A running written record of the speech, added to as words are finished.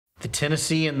The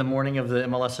Tennessee in the morning of the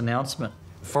MLS announcement.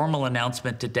 Formal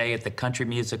announcement today at the Country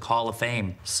Music Hall of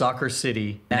Fame. Soccer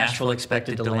City. Nashville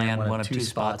expected to land one of two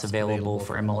spots available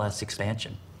for MLS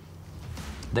expansion.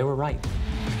 They were right.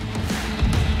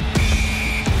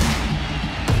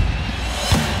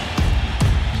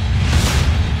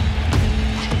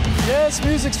 Yes,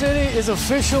 Music City is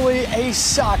officially a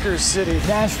soccer city.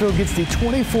 Nashville gets the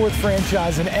 24th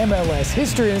franchise in MLS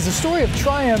history, and is a story of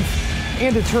triumph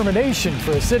and determination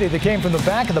for a city that came from the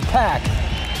back of the pack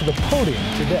to the podium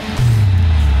today.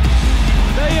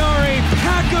 They are a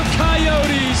pack of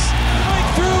coyotes, break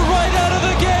through right out of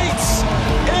the gates,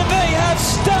 and they have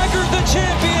staggered the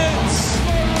champions.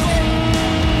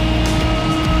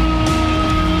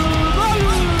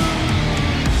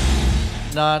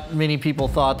 Not many people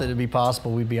thought that it'd be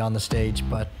possible we'd be on the stage,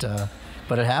 but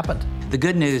it happened. The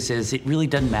good news is it really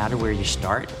doesn't matter where you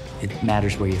start, it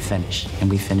matters where you finish, and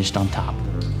we finished on top.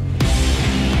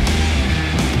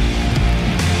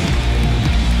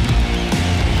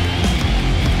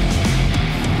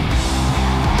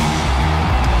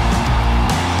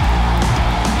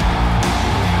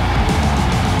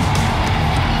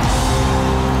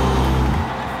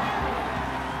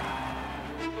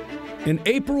 In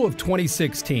April of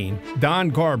 2016, Don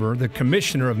Garber, the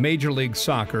commissioner of Major League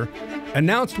Soccer,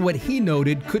 announced what he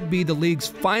noted could be the league's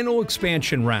final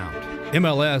expansion round.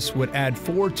 MLS would add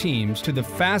 4 teams to the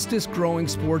fastest growing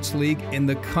sports league in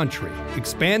the country,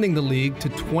 expanding the league to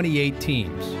 28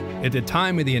 teams. At the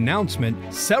time of the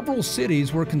announcement, several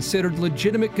cities were considered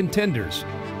legitimate contenders.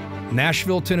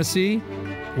 Nashville, Tennessee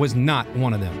was not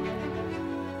one of them.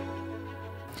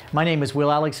 My name is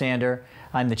Will Alexander.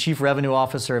 I'm the Chief Revenue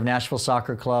Officer of Nashville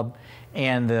Soccer Club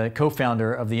and the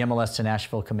co-founder of the MLS to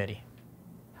Nashville Committee.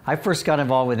 I first got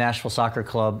involved with Nashville Soccer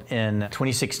Club in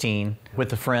 2016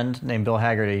 with a friend named Bill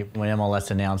Haggerty when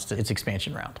MLS announced its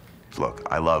expansion round. Look,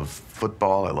 I love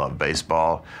football, I love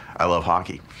baseball, I love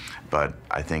hockey, but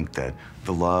I think that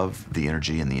the love, the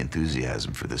energy, and the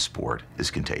enthusiasm for this sport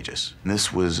is contagious. And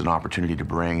this was an opportunity to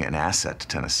bring an asset to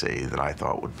Tennessee that I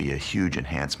thought would be a huge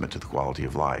enhancement to the quality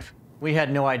of life. We had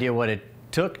no idea what it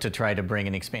took to try to bring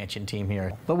an expansion team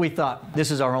here, but we thought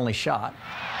this is our only shot.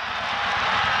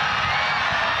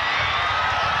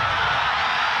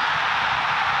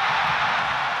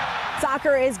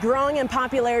 Soccer is growing in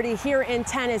popularity here in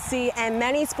Tennessee, and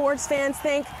many sports fans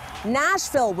think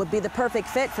Nashville would be the perfect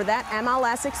fit for that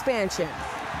MLS expansion.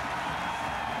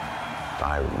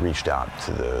 I reached out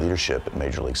to the leadership at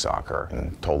Major League Soccer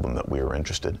and told them that we were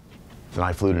interested. Then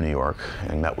I flew to New York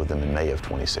and met with them in May of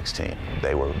 2016.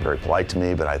 They were very polite to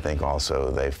me, but I think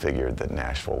also they figured that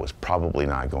Nashville was probably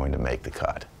not going to make the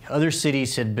cut. Other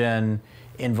cities had been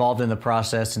involved in the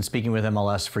process and speaking with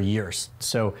MLS for years.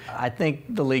 So I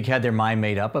think the league had their mind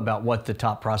made up about what the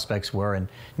top prospects were, and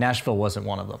Nashville wasn't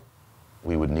one of them.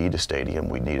 We would need a stadium,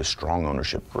 we'd need a strong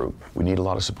ownership group, we need a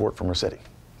lot of support from our city.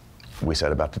 We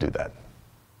set about to do that.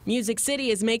 Music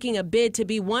City is making a bid to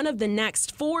be one of the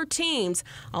next 4 teams,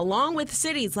 along with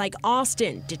cities like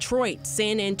Austin, Detroit,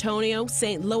 San Antonio,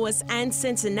 St. Louis, and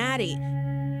Cincinnati.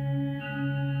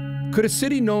 Could a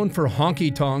city known for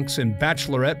honky-tonks and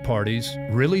bachelorette parties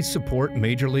really support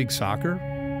Major League Soccer?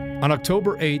 On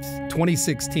October 8,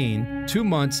 2016, 2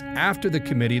 months after the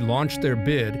committee launched their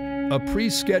bid, a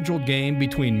pre-scheduled game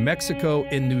between Mexico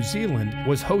and New Zealand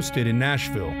was hosted in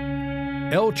Nashville.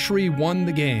 El Tri won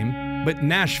the game, but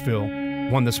Nashville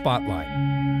won the spotlight.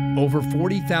 Over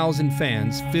 40,000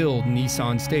 fans filled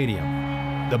Nissan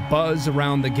Stadium. The buzz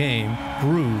around the game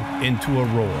grew into a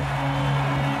roar.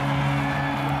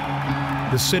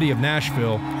 The city of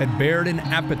Nashville had bared an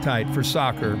appetite for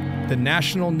soccer the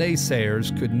national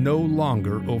naysayers could no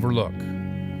longer overlook.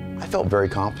 I felt very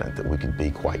confident that we could be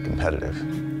quite competitive.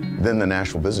 Then the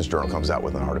Nashville Business Journal comes out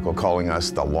with an article calling us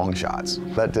the Longshots.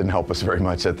 That didn't help us very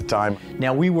much at the time.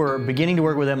 Now, we were beginning to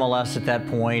work with MLS at that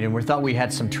point, and we thought we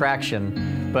had some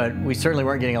traction, but we certainly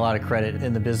weren't getting a lot of credit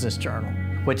in the Business Journal.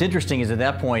 What's interesting is at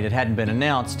that point it hadn't been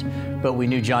announced, but we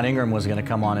knew John Ingram was going to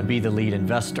come on and be the lead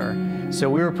investor. So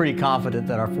we were pretty confident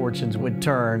that our fortunes would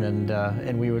turn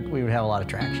and we would have a lot of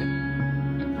traction.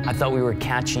 I thought we were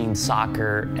catching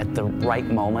soccer at the right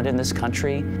moment in this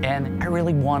country, and I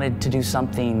really wanted to do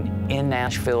something in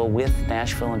Nashville, with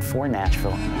Nashville, and for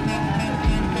Nashville.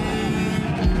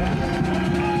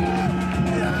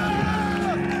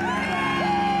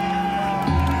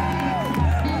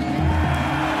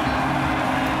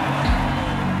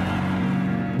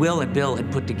 Will and Bill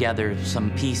had put together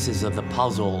some pieces of the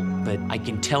puzzle, but I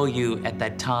can tell you at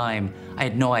that time, I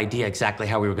had no idea exactly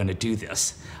how we were going to do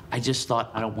this. I just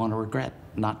thought, I don't want to regret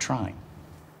not trying.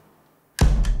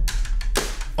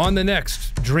 On the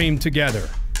next Dream Together,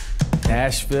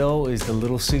 Nashville is the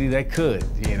little city that could.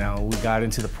 You know, we got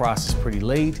into the process pretty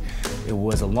late. It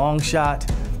was a long shot,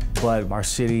 but our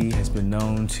city has been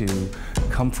known to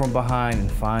come from behind and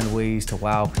find ways to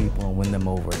wow people and win them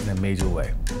over in a major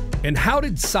way. And how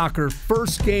did soccer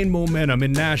first gain momentum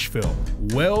in Nashville,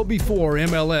 well before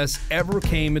MLS ever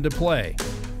came into play?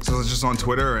 So I was just on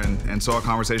Twitter and saw a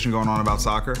conversation going on about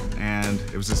soccer, and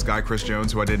it was this guy, Chris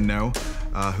Jones, who I didn't know,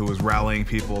 who was rallying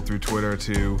people through Twitter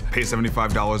to pay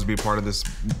 $75 to be a part of this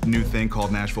new thing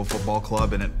called Nashville Football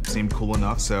Club, and it seemed cool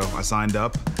enough, so I signed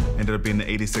up, ended up being the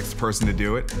 86th person to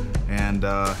do it, and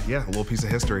yeah, a little piece of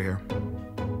history here.